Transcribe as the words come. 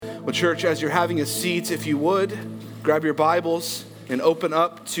Well, church, as you're having a seat, if you would, grab your Bibles and open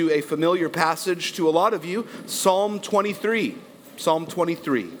up to a familiar passage to a lot of you, Psalm 23. Psalm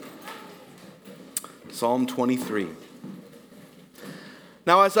 23. Psalm 23.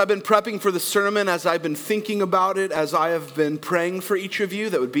 Now, as I've been prepping for the sermon, as I've been thinking about it, as I have been praying for each of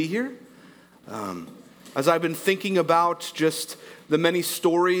you that would be here, as I've been thinking about just the many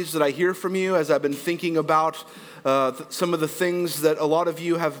stories that I hear from you, as I've been thinking about some of the things that a lot of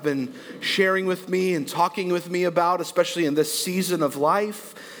you have been sharing with me and talking with me about, especially in this season of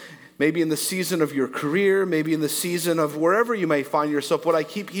life, maybe in the season of your career, maybe in the season of wherever you may find yourself, what I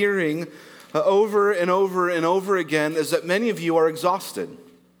keep hearing over and over and over again is that many of you are exhausted.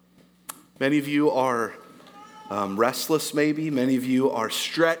 Many of you are restless maybe. Many of you are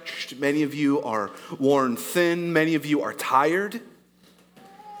stretched. Many of you are worn thin. Many of you are tired.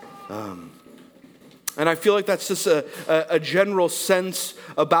 And I feel like that's just a general sense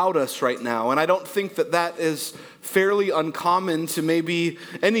about us right now. And I don't think that that is fairly uncommon to maybe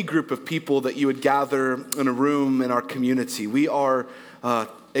any group of people that you would gather in a room in our community. We are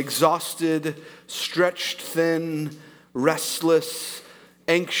exhausted, stretched thin, restless,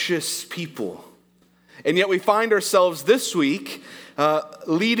 anxious people. And yet we find ourselves this week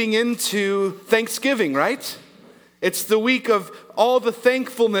leading into Thanksgiving, right? It's the week of all the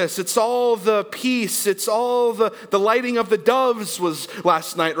thankfulness. It's all the peace. It's all the lighting of the doves was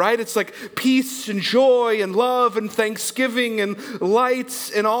last night, right? It's like peace and joy and love and thanksgiving and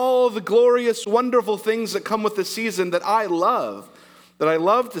lights and all the glorious, wonderful things that come with the season that I love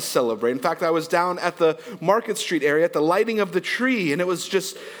to celebrate. In fact, I was down at the Market Street area at the lighting of the tree, and it was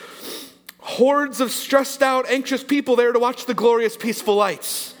just hordes of stressed out, anxious people there to watch the glorious, peaceful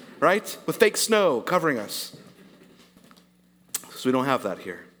lights, right? With fake snow covering us. So we don't have that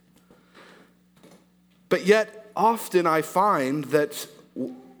here. But yet, often I find that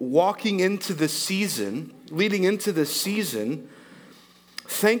walking into the season, leading into the season,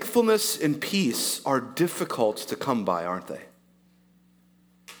 thankfulness and peace are difficult to come by, aren't they?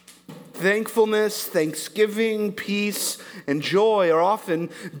 Thankfulness, thanksgiving, peace, and joy are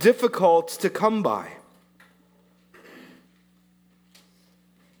often difficult to come by.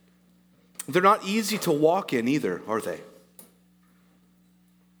 They're not easy to walk in either, are they?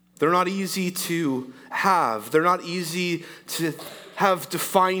 They're not easy to have. They're not easy to have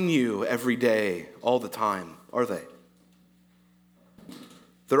define you every day, all the time, are they?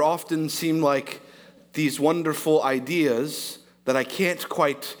 They often seem like these wonderful ideas that I can't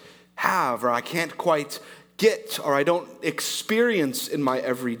quite have, or I can't quite get, or I don't experience in my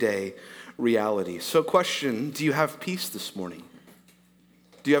everyday reality. So question, do you have peace this morning?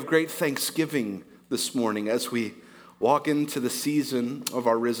 Do you have great thanksgiving this morning as we walk into the season of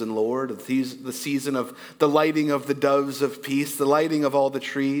our risen Lord, the season of the lighting of the doves of peace, the lighting of all the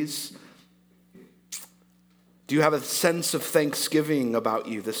trees? Do you have a sense of thanksgiving about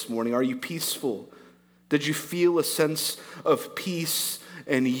you this morning? Are you peaceful? Did you feel a sense of peace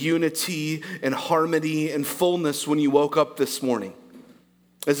and unity and harmony and fullness when you woke up this morning?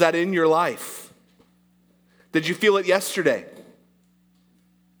 Is that in your life? Did you feel it yesterday?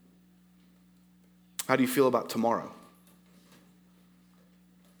 How do you feel about tomorrow?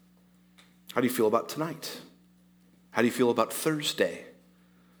 How do you feel about tonight? How do you feel about Thursday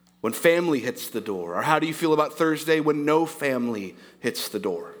when family hits the door? Or how do you feel about Thursday when no family hits the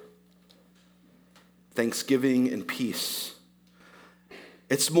door? Thanksgiving and peace.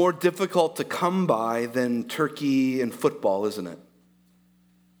 It's more difficult to come by than turkey and football, isn't it?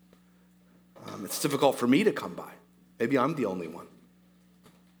 It's difficult for me to come by. Maybe I'm the only one.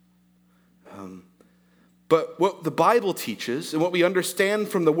 But what the Bible teaches and what we understand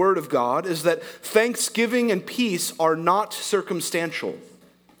from the Word of God is that thanksgiving and peace are not circumstantial.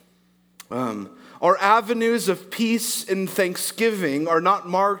 Our avenues of peace and thanksgiving are not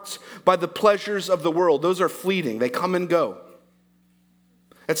marked by the pleasures of the world. Those are fleeting. They come and go.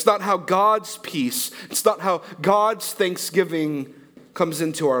 It's not how God's peace, it's not how God's thanksgiving comes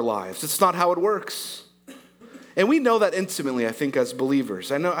into our lives. It's not how it works. And we know that intimately, I think, as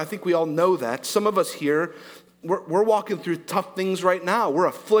believers. I think we all know that. Some of us here, we're walking through tough things right now. We're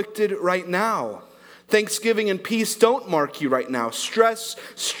afflicted right now. Thanksgiving and peace don't mark you right now. Stress,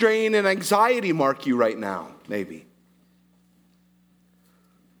 strain, and anxiety mark you right now, maybe.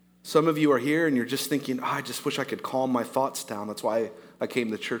 Some of you are here and you're just thinking, I just wish I could calm my thoughts down. That's why I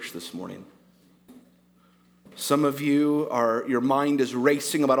came to church this morning. Some of you your mind is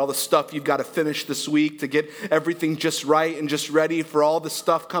racing about all the stuff you've got to finish this week to get everything just right and just ready for all the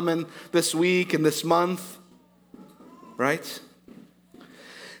stuff coming this week and this month, right?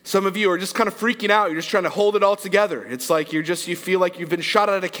 Some of you are just kind of freaking out. You're just trying to hold it all together. It's like you feel like you've been shot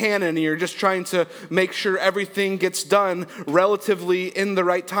at a cannon and you're just trying to make sure everything gets done relatively in the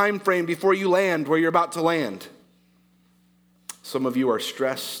right time frame before you land where you're about to land. Some of you are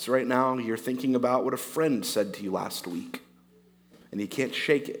stressed right now. You're thinking about what a friend said to you last week and you can't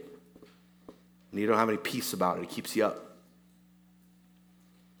shake it. And you don't have any peace about it. It keeps you up.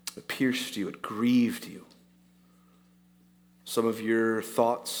 It pierced you. It grieved you. Some of your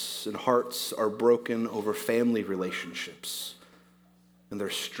thoughts and hearts are broken over family relationships, and they're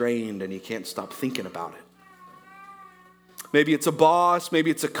strained, and you can't stop thinking about it. Maybe it's a boss,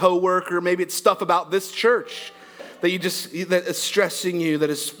 maybe it's a coworker, maybe it's stuff about this church that is stressing you, that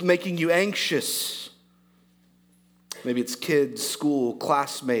is making you anxious. Maybe it's kids, school,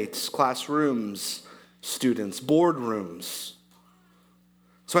 classmates, classrooms, students, boardrooms.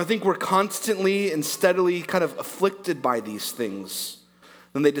 So I think we're constantly and steadily kind of afflicted by these things.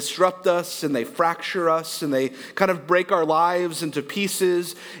 And they disrupt us and they fracture us and they kind of break our lives into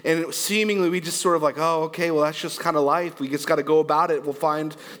pieces. And seemingly we just sort of like, oh, okay, well, that's just kind of life. We just got to go about it. We'll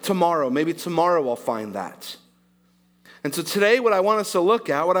find tomorrow. Maybe tomorrow I'll find that. And so today what I want us to look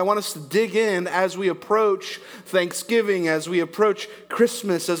at, what I want us to dig in as we approach Thanksgiving, as we approach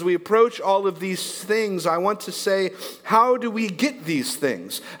Christmas, as we approach all of these things, I want to say, how do we get these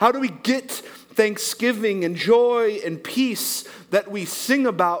things? How do we get thanksgiving and joy and peace that we sing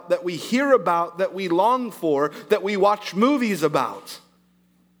about, that we hear about, that we long for, that we watch movies about,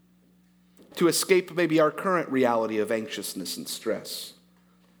 to escape maybe our current reality of anxiousness and stress?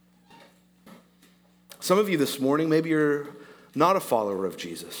 Some of you this morning, maybe you're not a follower of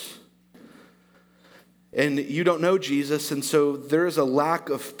Jesus. And you don't know Jesus, and so there is a lack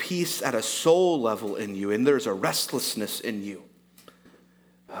of peace at a soul level in you, and there's a restlessness in you.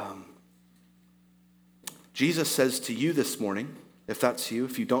 Jesus says to you this morning, if that's you,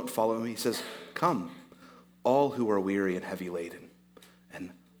 if you don't follow him, he says, come, all who are weary and heavy laden, and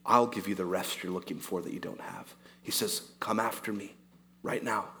I'll give you the rest you're looking for that you don't have. He says, come after me right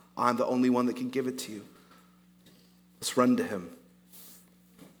now. I'm the only one that can give it to you. Let's run to him.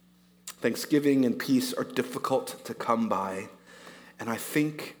 Thanksgiving and peace are difficult to come by. And I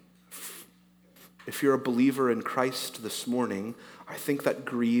think if you're a believer in Christ this morning, I think that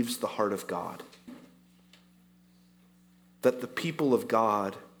grieves the heart of God. That the people of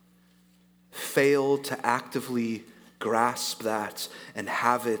God fail to actively grasp that and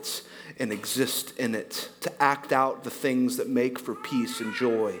have it and exist in it, to act out the things that make for peace and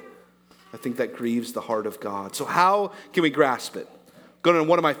joy. I think that grieves the heart of God. So how can we grasp it? Go to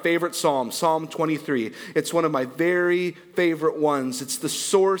one of my favorite Psalms, Psalm 23. It's one of my very favorite ones. It's the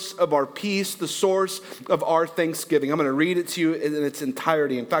source of our peace, the source of our thanksgiving. I'm going to read it to you in its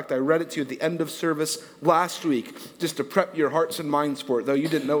entirety. In fact, I read it to you at the end of service last week, just to prep your hearts and minds for it, though you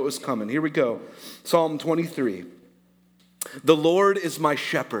didn't know it was coming. Here we go. Psalm 23. The Lord is my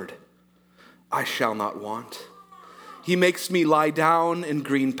shepherd. I shall not want. He makes me lie down in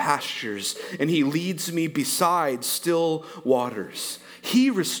green pastures, and he leads me beside still waters.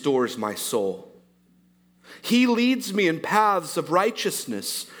 He restores my soul. He leads me in paths of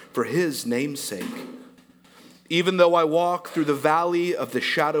righteousness for his name's sake. Even though I walk through the valley of the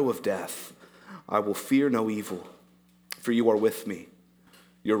shadow of death, I will fear no evil, for you are with me.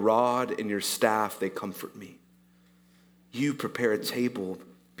 Your rod and your staff, they comfort me. You prepare a table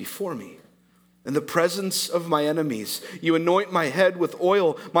before me in the presence of my enemies. You anoint my head with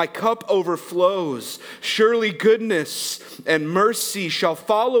oil. My cup overflows. Surely goodness and mercy shall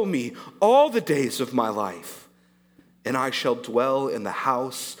follow me all the days of my life, and I shall dwell in the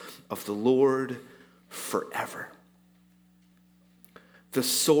house of the Lord forever. The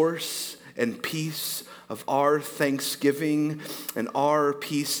source and peace of our thanksgiving and our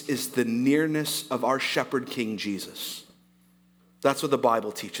peace is the nearness of our shepherd King Jesus. That's what the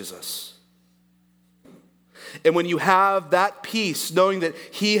Bible teaches us. And when you have that peace, knowing that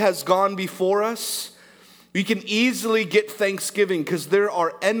he has gone before us, we can easily get thanksgiving because there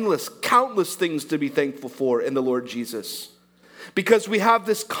are countless things to be thankful for in the Lord Jesus. Because we have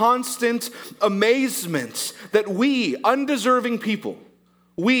this constant amazement that we, undeserving people,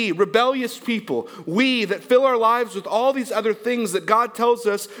 we, rebellious people, we that fill our lives with all these other things that God tells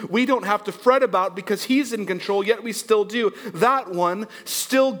us we don't have to fret about because he's in control, yet we still do. That one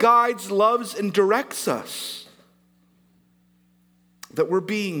still guides, loves, and directs us. That we're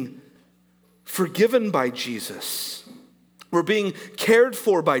being forgiven by Jesus. We're being cared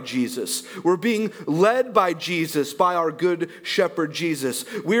for by Jesus. We're being led by Jesus, by our good shepherd Jesus.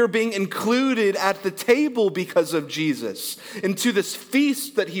 We're being included at the table because of Jesus, into this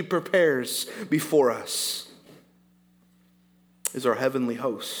feast that he prepares before us. is our heavenly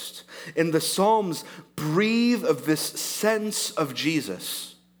host. And the Psalms breathe of this sense of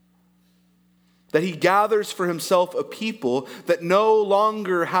Jesus, that he gathers for himself a people that no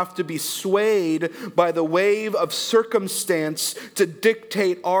longer have to be swayed by the wave of circumstance to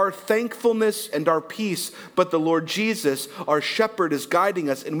dictate our thankfulness and our peace, but the Lord Jesus, our shepherd, is guiding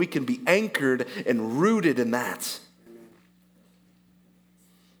us, and we can be anchored and rooted in that.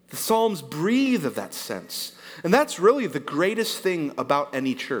 The Psalms breathe of that sense. And that's really the greatest thing about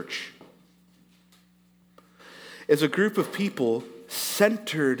any church, is a group of people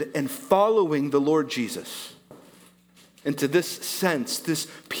centered and following the Lord Jesus into this sense, this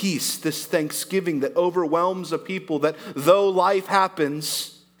peace, this thanksgiving that overwhelms a people, that though life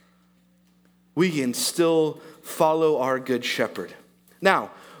happens, we can still follow our good shepherd.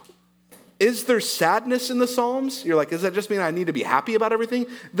 Now, is there sadness in the Psalms? You're like, does that just mean I need to be happy about everything?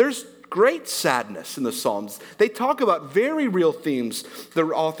 There's great sadness in the Psalms. They talk about very real themes, the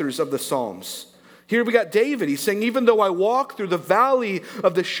authors of the Psalms. Here we got David. He's saying, even though I walk through the valley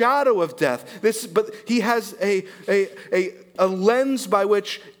of the shadow of death, but he has a lens by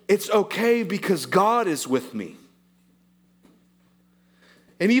which it's okay because God is with me.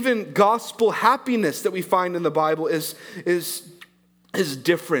 And even gospel happiness that we find in the Bible is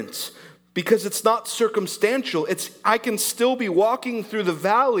different, because it's not circumstantial. I can still be walking through the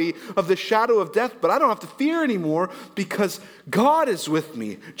valley of the shadow of death, but I don't have to fear anymore because God is with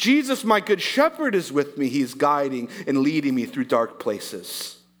me. Jesus, my good shepherd, is with me. He's guiding and leading me through dark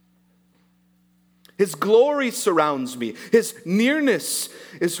places. His glory surrounds me. His nearness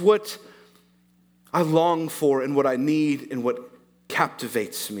is what I long for and what I need and what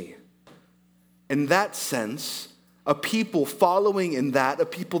captivates me. In that sense, a people following in that, a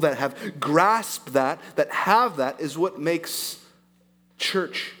people that have grasped that have that, is what makes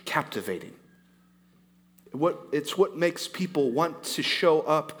church captivating. It's what makes people want to show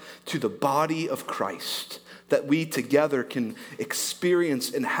up to the body of Christ, that we together can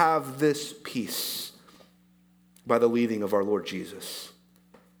experience and have this peace by the leading of our Lord Jesus.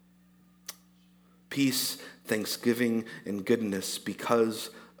 Peace, thanksgiving, and goodness because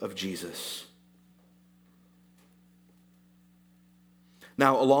of Jesus.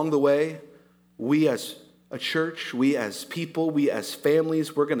 Now, along the way, we as a church, we as people, we as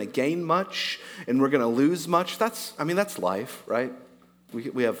families, we're going to gain much and we're going to lose much. That's life, right?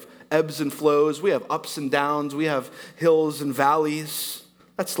 We have ebbs and flows, we have ups and downs, we have hills and valleys.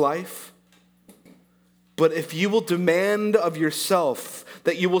 That's life. But if you will demand of yourself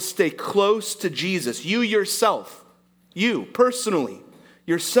that you will stay close to Jesus, you yourself, you personally,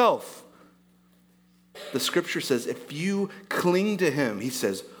 yourself, the scripture says, if you cling to him, he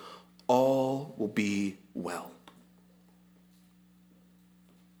says, all will be well.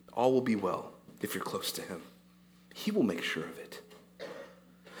 All will be well if you're close to him. He will make sure of it.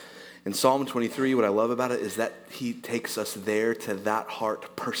 In Psalm 23, what I love about it is that he takes us there to that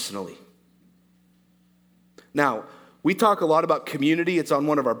heart personally. Now, we talk a lot about community. It's on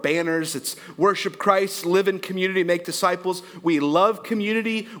one of our banners. It's worship Christ, live in community, make disciples. We love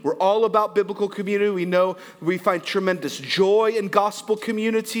community. We're all about biblical community. We know we find tremendous joy in gospel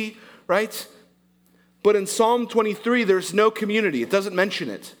community, right? But in Psalm 23, there's no community. It doesn't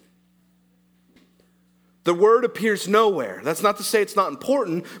mention it. The word appears nowhere. That's not to say it's not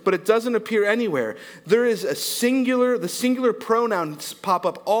important, but it doesn't appear anywhere. There is the singular pronouns pop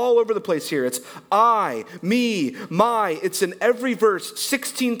up all over the place here. It's I, me, my. It's in every verse,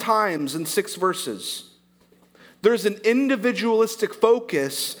 16 times in 6 verses. There's an individualistic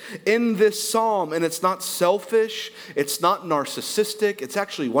focus in this psalm, and it's not selfish, it's not narcissistic, it's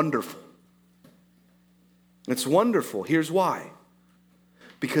actually wonderful. It's wonderful. Here's why.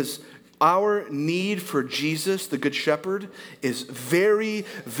 Because our need for Jesus, the Good Shepherd, is very,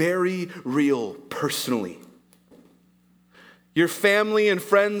 very real personally. Your family and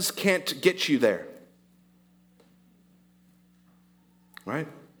friends can't get you there. Right?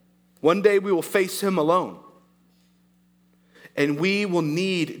 One day we will face him alone. And we will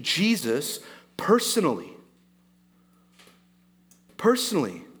need Jesus personally.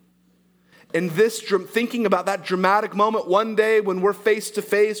 Personally. And this, thinking about that dramatic moment one day when we're face to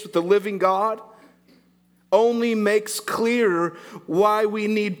face with the living God, only makes clear why we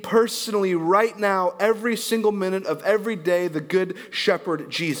need personally right now, every single minute of every day, the Good Shepherd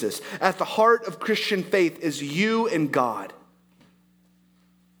Jesus. At the heart of Christian faith is you and God.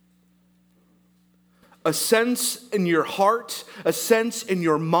 A sense in your heart, a sense in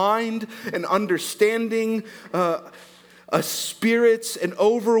your mind, an understanding, a spirit, an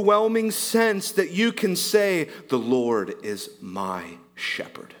overwhelming sense that you can say, the Lord is my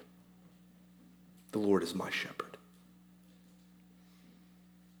shepherd. The Lord is my shepherd.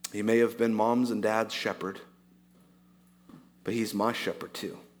 He may have been mom's and dad's shepherd, but he's my shepherd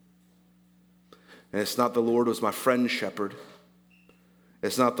too. And it's not the Lord was my friend's shepherd.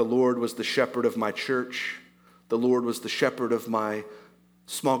 It's not the Lord was the shepherd of my church. The Lord was the shepherd of my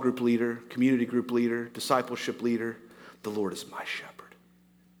small group leader, community group leader, discipleship leader. The Lord is my shepherd.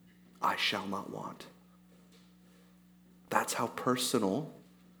 I shall not want. That's how personal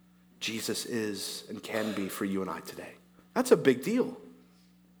Jesus is and can be for you and I today. That's a big deal.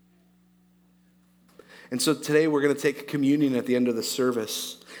 And so today we're going to take communion at the end of the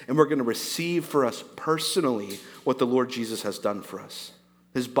service, and we're going to receive for us personally what the Lord Jesus has done for us.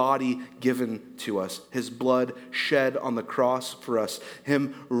 His body given to us, his blood shed on the cross for us,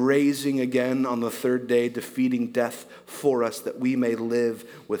 him raising again on the third day, defeating death for us that we may live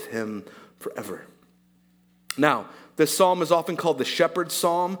with him forever. Now, this psalm is often called the shepherd's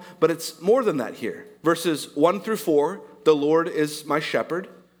psalm, but it's more than that here. Verses 1 through 4, the Lord is my shepherd,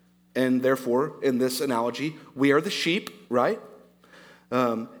 and therefore, in this analogy, we are the sheep, right?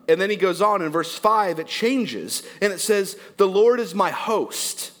 And then he goes on in verse 5, it changes, and it says, the Lord is my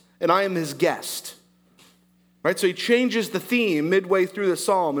host, and I am his guest. Right? So he changes the theme midway through the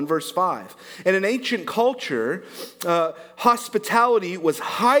psalm in verse 5. And in ancient culture, hospitality was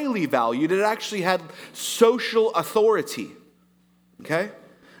highly valued. It actually had social authority. Okay?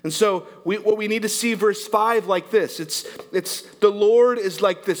 And so what we need to see verse 5 like this. It's the Lord is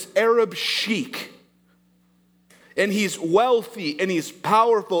like this Arab sheik. And he's wealthy, and he's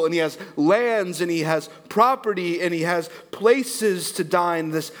powerful, and he has lands, and he has property, and he has places to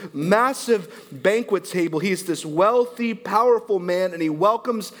dine, this massive banquet table. He's this wealthy, powerful man, and he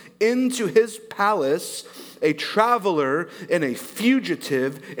welcomes into his palace a traveler and a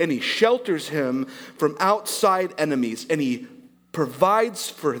fugitive, and he shelters him from outside enemies, and he provides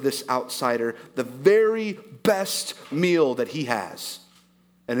for this outsider the very best meal that he has.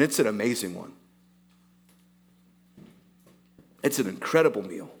 And it's an amazing one. It's an incredible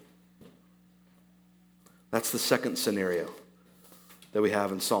meal. That's the second scenario that we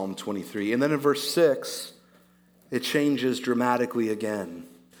have in Psalm 23. And then in verse 6, it changes dramatically again.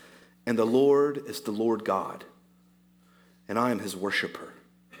 And the Lord is the Lord God, and I am his worshiper.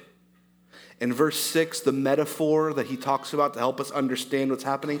 In verse 6, the metaphor that he talks about to help us understand what's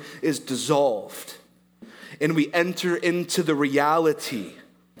happening is dissolved. And we enter into the reality.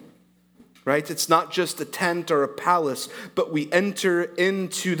 Right? It's not just a tent or a palace, but we enter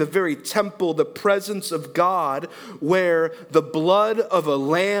into the very temple, the presence of God, where the blood of a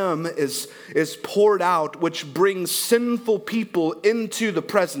lamb is poured out, which brings sinful people into the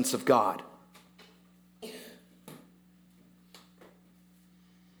presence of God.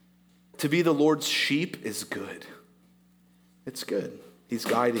 To be the Lord's sheep is good. It's good. He's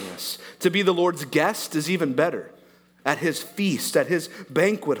guiding us. To be the Lord's guest is even better. At his feast, at his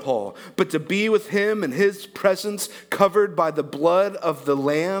banquet hall. But to be with him in his presence, covered by the blood of the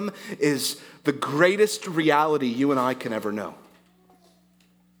Lamb, is the greatest reality you and I can ever know.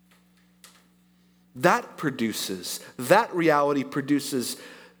 That reality produces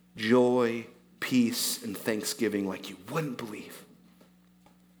joy, peace, and thanksgiving like you wouldn't believe.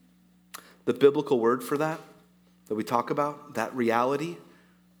 The biblical word for that we talk about, that reality,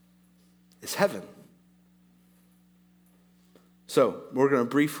 is heaven. So, we're going to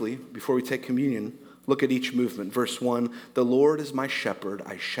briefly, before we take communion, look at each movement. Verse 1, the Lord is my shepherd,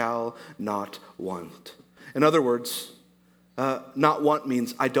 I shall not want. In other words, not want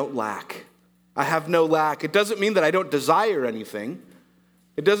means I don't lack. I have no lack. It doesn't mean that I don't desire anything.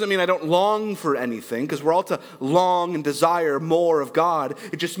 It doesn't mean I don't long for anything, because we're all to long and desire more of God.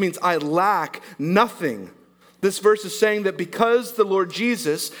 It just means I lack nothing. This verse is saying that because the Lord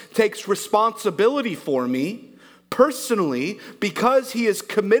Jesus takes responsibility for me, personally, because he is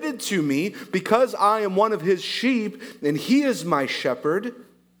committed to me, because I am one of his sheep and he is my shepherd,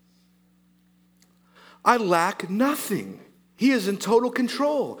 I lack nothing. He is in total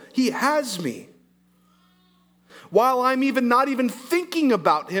control. He has me. While I'm not even thinking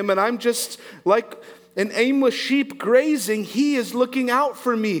about him and I'm just like an aimless sheep grazing, he is looking out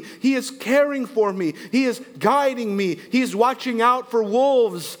for me. He is caring for me. He is guiding me. He is watching out for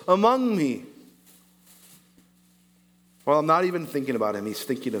wolves among me. While I'm not even thinking about him, he's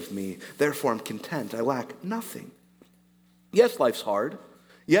thinking of me. Therefore, I'm content. I lack nothing. Yes, life's hard.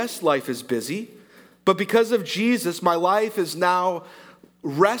 Yes, life is busy. But because of Jesus, my life is now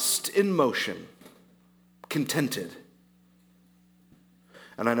rest in motion, contented.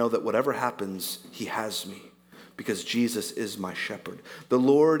 And I know that whatever happens, he has me because Jesus is my shepherd. The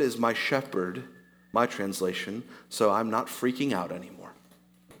Lord is my shepherd, my translation, so I'm not freaking out anymore.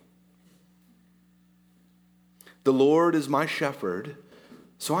 The Lord is my shepherd,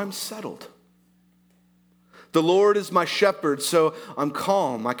 so I'm settled. The Lord is my shepherd, so I'm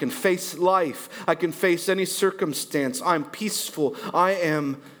calm. I can face life. I can face any circumstance. I'm peaceful. I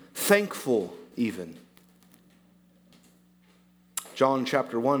am thankful even. John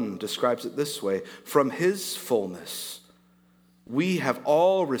chapter 1 describes it this way: from his fullness, we have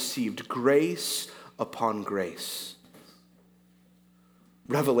all received grace upon grace.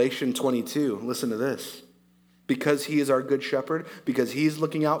 Revelation 22, listen to this. Because he is our good shepherd, because he's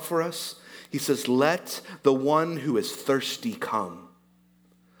looking out for us, he says, let the one who is thirsty come.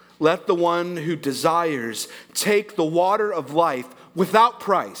 Let the one who desires take the water of life without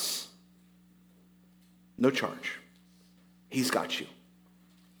price. No charge. He's got you.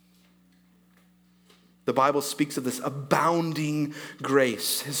 The Bible speaks of this abounding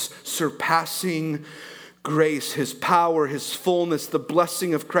grace, his surpassing grace, his power, his fullness, the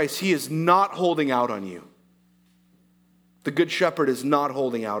blessing of Christ. He is not holding out on you. The Good Shepherd is not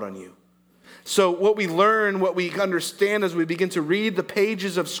holding out on you. So what we learn, what we understand as we begin to read the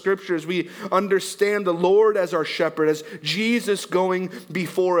pages of Scripture, as we understand the Lord as our shepherd, as Jesus going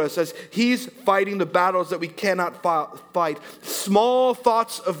before us, as he's fighting the battles that we cannot fight. Small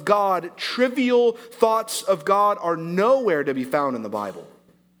thoughts of God, trivial thoughts of God are nowhere to be found in the Bible.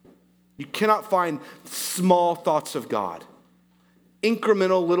 You cannot find small thoughts of God.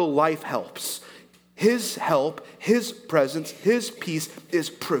 Incremental little life helps. His help, his presence, his peace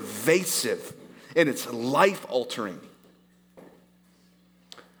is pervasive, and it's life-altering.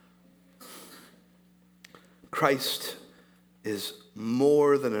 Christ is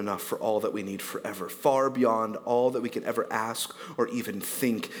more than enough for all that we need forever, far beyond all that we can ever ask or even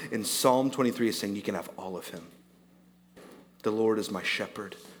think. And Psalm 23 is saying you can have all of him. The Lord is my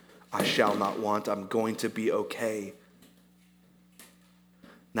shepherd. I shall not want. I'm going to be okay.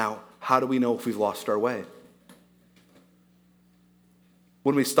 Now, how do we know if we've lost our way?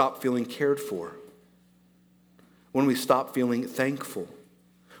 When we stop feeling cared for. When we stop feeling thankful.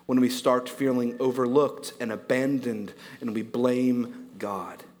 When we start feeling overlooked and abandoned and we blame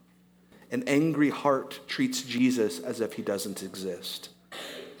God. An angry heart treats Jesus as if he doesn't exist.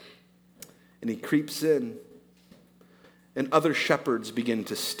 And he creeps in, and other shepherds begin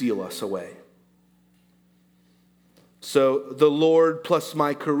to steal us away. So the Lord plus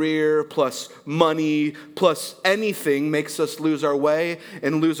my career plus money plus anything makes us lose our way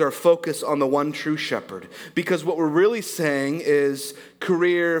and lose our focus on the one true shepherd. Because what we're really saying is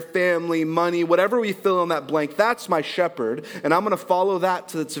career, family, money, whatever we fill in that blank, that's my shepherd, and I'm going to follow that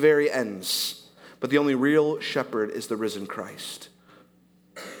to its very ends. But the only real shepherd is the risen Christ.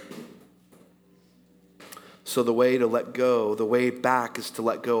 So the way to let go, the way back is to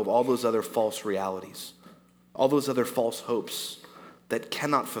let go of all those other false realities. All those other false hopes that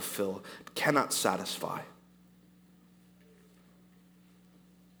cannot fulfill, cannot satisfy.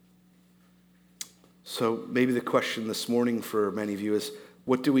 So maybe the question this morning for many of you is,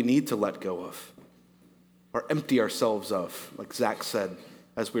 what do we need to let go of? Or empty ourselves of, like Zach said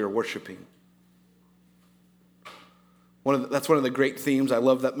as we were worshiping. That's one of the great themes. I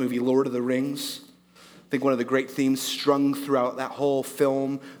love that movie, Lord of the Rings. I think one of the great themes strung throughout that whole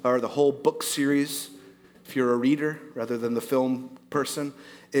film or the whole book series, if you're a reader rather than the film person,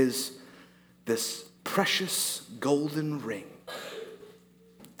 is this precious golden ring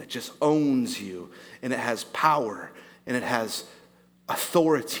that just owns you, and it has power, and it has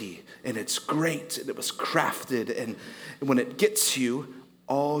authority, and it's great, and it was crafted, and when it gets you,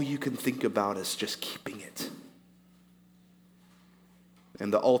 all you can think about is just keeping it.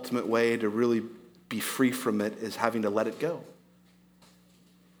 And the ultimate way to really be free from it is having to let it go.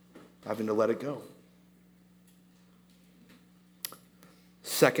 Having to let it go.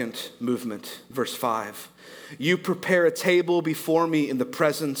 Second movement, verse 5. You prepare a table before me in the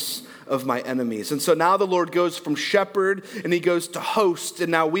presence of my enemies. And so now the Lord goes from shepherd and he goes to host,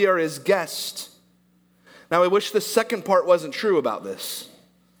 and now we are his guest. Now I wish the second part wasn't true about this.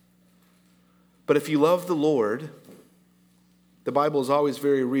 But if you love the Lord, the Bible is always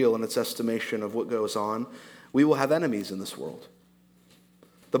very real in its estimation of what goes on. We will have enemies in this world.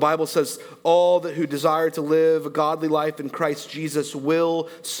 The Bible says all that who desire to live a godly life in Christ Jesus will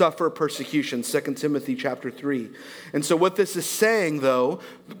suffer persecution, 2 Timothy chapter 3. And so what this is saying, though,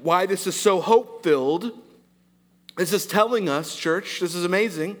 why this is so hope-filled, this is telling us, church, this is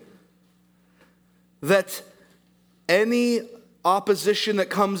amazing, that any opposition that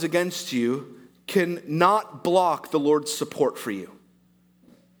comes against you cannot block the Lord's support for you.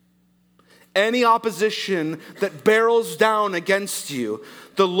 Any opposition that barrels down against you,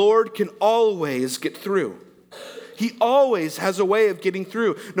 the Lord can always get through. He always has a way of getting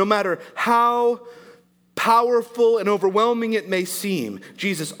through. No matter how powerful and overwhelming it may seem,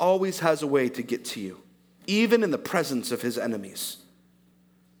 Jesus always has a way to get to you, even in the presence of his enemies.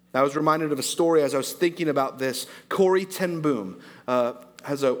 I was reminded of a story as I was thinking about this. Corrie ten Boom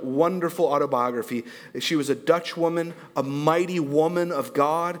has a wonderful autobiography. She was a Dutch woman, a mighty woman of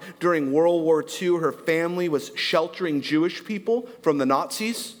God. During World War II, her family was sheltering Jewish people from the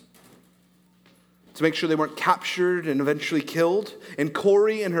Nazis to make sure they weren't captured and eventually killed. And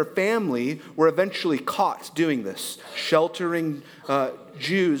Corrie and her family were eventually caught doing this, sheltering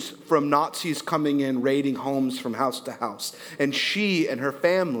Jews from Nazis coming in, raiding homes from house to house. And she and her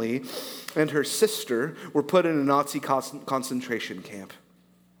family and her sister were put in a Nazi concentration camp.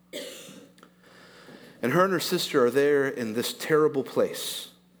 And her and her sister are there in this terrible place,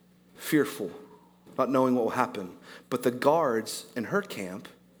 fearful, not knowing what will happen. But the guards in her camp,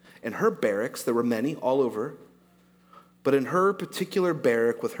 in her barracks, there were many all over, but in her particular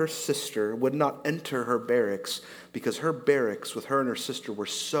barrack with her sister would not enter her barracks because her barracks with her and her sister were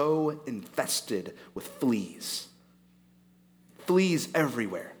so infested with fleas. Fleas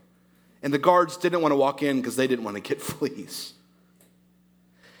everywhere. And the guards didn't want to walk in because they didn't want to get fleas.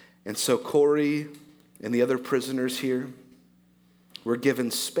 And so Corrie and the other prisoners here were given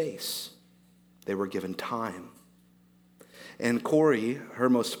space. They were given time. And Corrie, her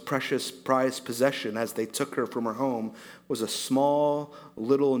most precious prized possession as they took her from her home, was a small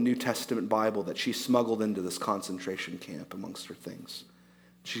little New Testament Bible that she smuggled into this concentration camp amongst her things.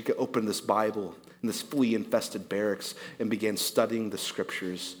 She opened this Bible in this flea-infested barracks and began studying the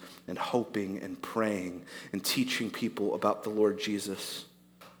scriptures and hoping and praying and teaching people about the Lord Jesus.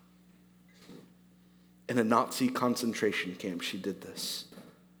 In a Nazi concentration camp, she did this.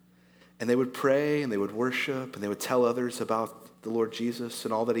 And they would pray and they would worship and they would tell others about the Lord Jesus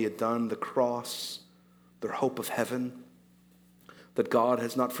and all that he had done, the cross, their hope of heaven, that God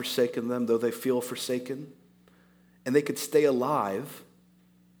has not forsaken them, though they feel forsaken. And they could stay alive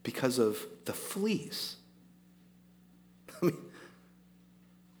because of the fleas. I mean,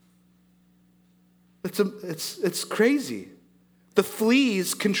 it's crazy. The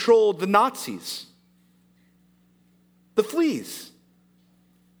fleas controlled the Nazis. The fleas.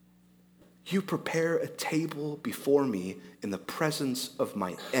 You prepare a table before me in the presence of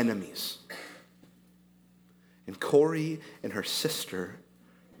my enemies. And Corrie and her sister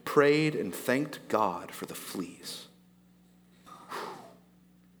prayed and thanked God for the fleas.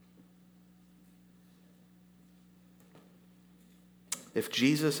 If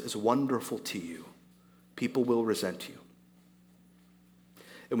Jesus is wonderful to you, people will resent you.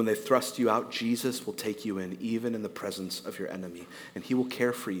 And when they thrust you out, Jesus will take you in, even in the presence of your enemy. And he will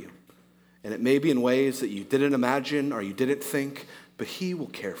care for you. And it may be in ways that you didn't imagine or you didn't think, but he will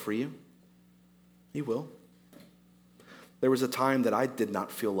care for you. He will. There was a time that I did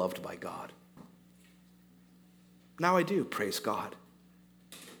not feel loved by God. Now I do, praise God.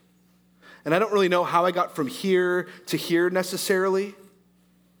 And I don't really know how I got from here to here necessarily.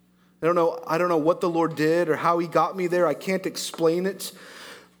 I don't know what the Lord did or how he got me there. I can't explain it.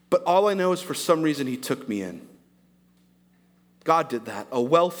 But all I know is for some reason he took me in. God did that. A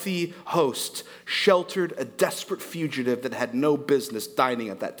wealthy host sheltered a desperate fugitive that had no business dining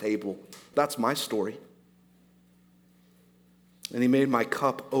at that table. That's my story. And he made my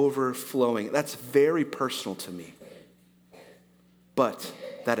cup overflowing. That's very personal to me. But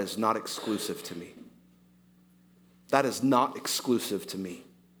that is not exclusive to me. That is not exclusive to me.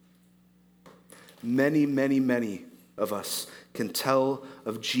 Many, many, many of us can tell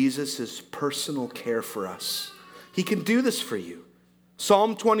of Jesus' personal care for us. He can do this for you.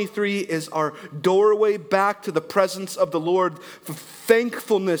 Psalm 23 is our doorway back to the presence of the Lord for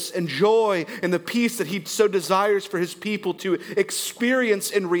thankfulness and joy and the peace that he so desires for his people to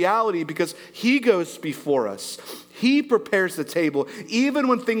experience in reality because he goes before us. He prepares the table. Even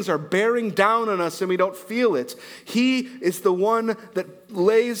when things are bearing down on us and we don't feel it, he is the one that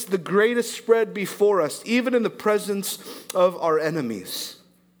lays the greatest spread before us, even in the presence of our enemies.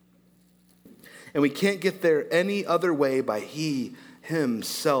 And we can't get there any other way by he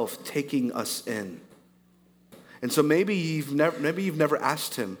himself taking us in. And so maybe you've never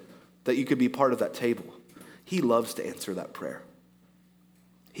asked him that you could be part of that table. He loves to answer that prayer.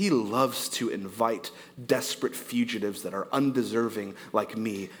 He loves to invite desperate fugitives that are undeserving like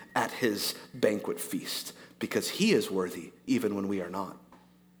me at his banquet feast because he is worthy even when we are not.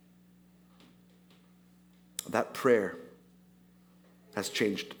 That prayer has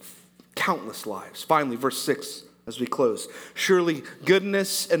changed countless lives. Finally, verse 6, as we close. Surely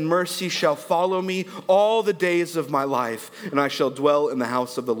goodness and mercy shall follow me all the days of my life, and I shall dwell in the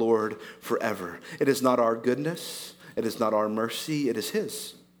house of the Lord forever. It is not our goodness, it is not our mercy, it is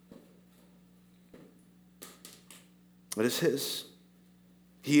his. It is his.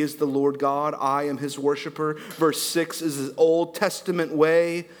 He is the Lord God. I am his worshiper. Verse 6 is his Old Testament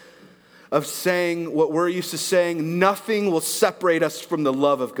way of saying what we're used to saying: nothing will separate us from the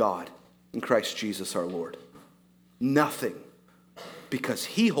love of God in Christ Jesus our Lord. Nothing. Because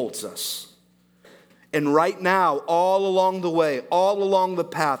he holds us. And right now, all along the way, all along the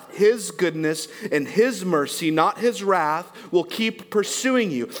path, his goodness and his mercy, not his wrath, will keep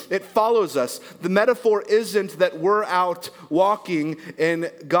pursuing you. It follows us. The metaphor isn't that we're out walking and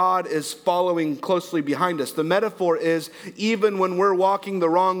God is following closely behind us. The metaphor is even when we're walking the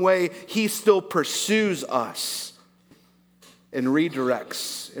wrong way, he still pursues us and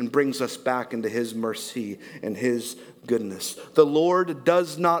redirects and brings us back into his mercy and his goodness. The Lord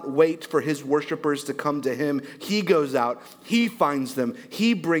does not wait for his worshipers to come to him. He goes out, he finds them,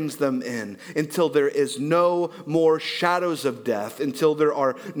 he brings them in until there is no more shadows of death, until there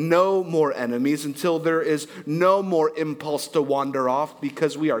are no more enemies, until there is no more impulse to wander off,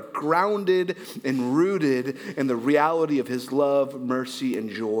 because we are grounded and rooted in the reality of his love, mercy, and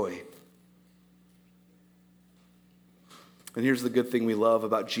joy. And here's the good thing we love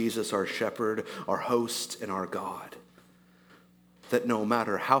about Jesus, our shepherd, our host, and our God. That no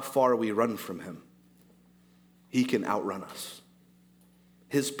matter how far we run from him, he can outrun us.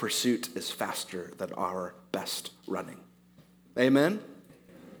 His pursuit is faster than our best running. Amen?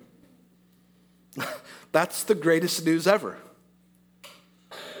 That's the greatest news ever.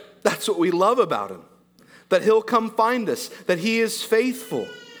 That's what we love about him. That he'll come find us, that he is faithful.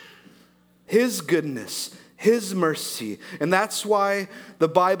 His goodness, his mercy. And that's why the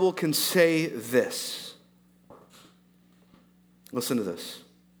Bible can say this. Listen to this.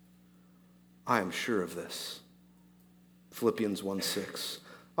 I am sure of this. Philippians 1:6.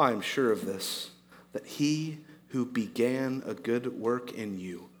 I am sure of this, that he who began a good work in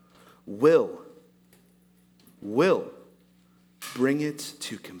you will bring it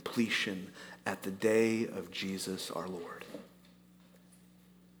to completion at the day of Jesus our Lord.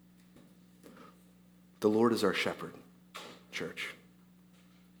 The Lord is our shepherd, church.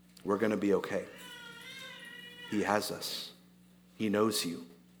 We're going to be okay. He has us. He knows you.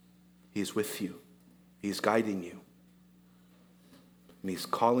 He's with you. He's guiding you. And he's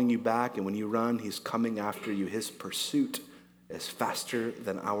calling you back, and when you run, he's coming after you. His pursuit is faster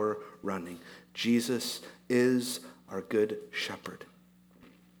than our running. Jesus is our good shepherd.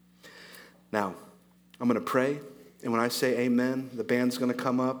 Now, I'm going to pray, and when I say amen, the band's going to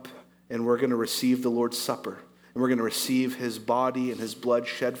come up, and we're going to receive the Lord's Supper. And we're going to receive his body and his blood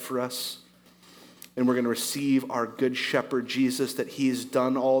shed for us. And we're going to receive our good shepherd, Jesus, that he's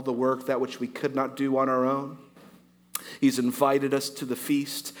done all the work, that which we could not do on our own. He's invited us to the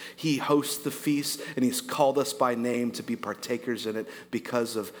feast. He hosts the feast, and he's called us by name to be partakers in it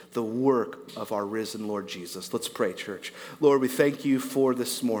because of the work of our risen Lord Jesus. Let's pray, church. Lord, we thank you for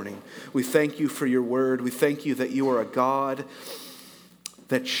this morning. We thank you for your word. We thank you that you are a God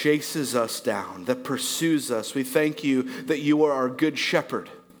that chases us down, that pursues us. We thank you that you are our good shepherd,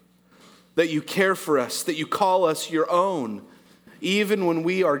 that you care for us, that you call us your own. Even when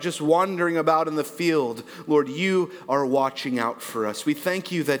we are just wandering about in the field, Lord, you are watching out for us. We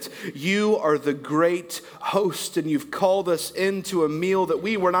thank you that you are the great host, and you've called us into a meal that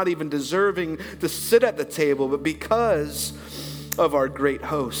we were not even deserving to sit at the table, but because of our great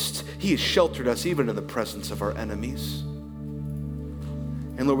host, he has sheltered us even in the presence of our enemies.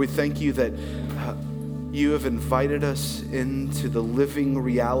 And Lord, we thank you that you have invited us into the living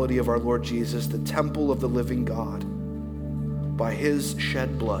reality of our Lord Jesus, the temple of the living God, by his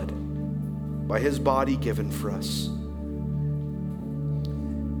shed blood, by his body given for us.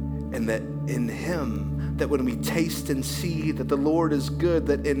 And that in him, that when we taste and see that the Lord is good,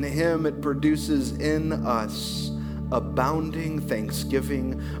 that in him it produces in us abounding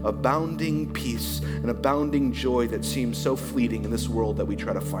thanksgiving, abounding peace, and abounding joy that seems so fleeting in this world that we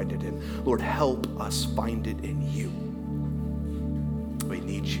try to find it in. Lord, help us find it in you. We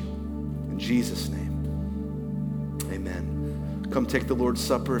need you. In Jesus' name, amen. Come take the Lord's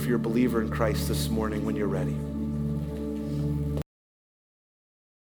Supper if you're a believer in Christ this morning when you're ready.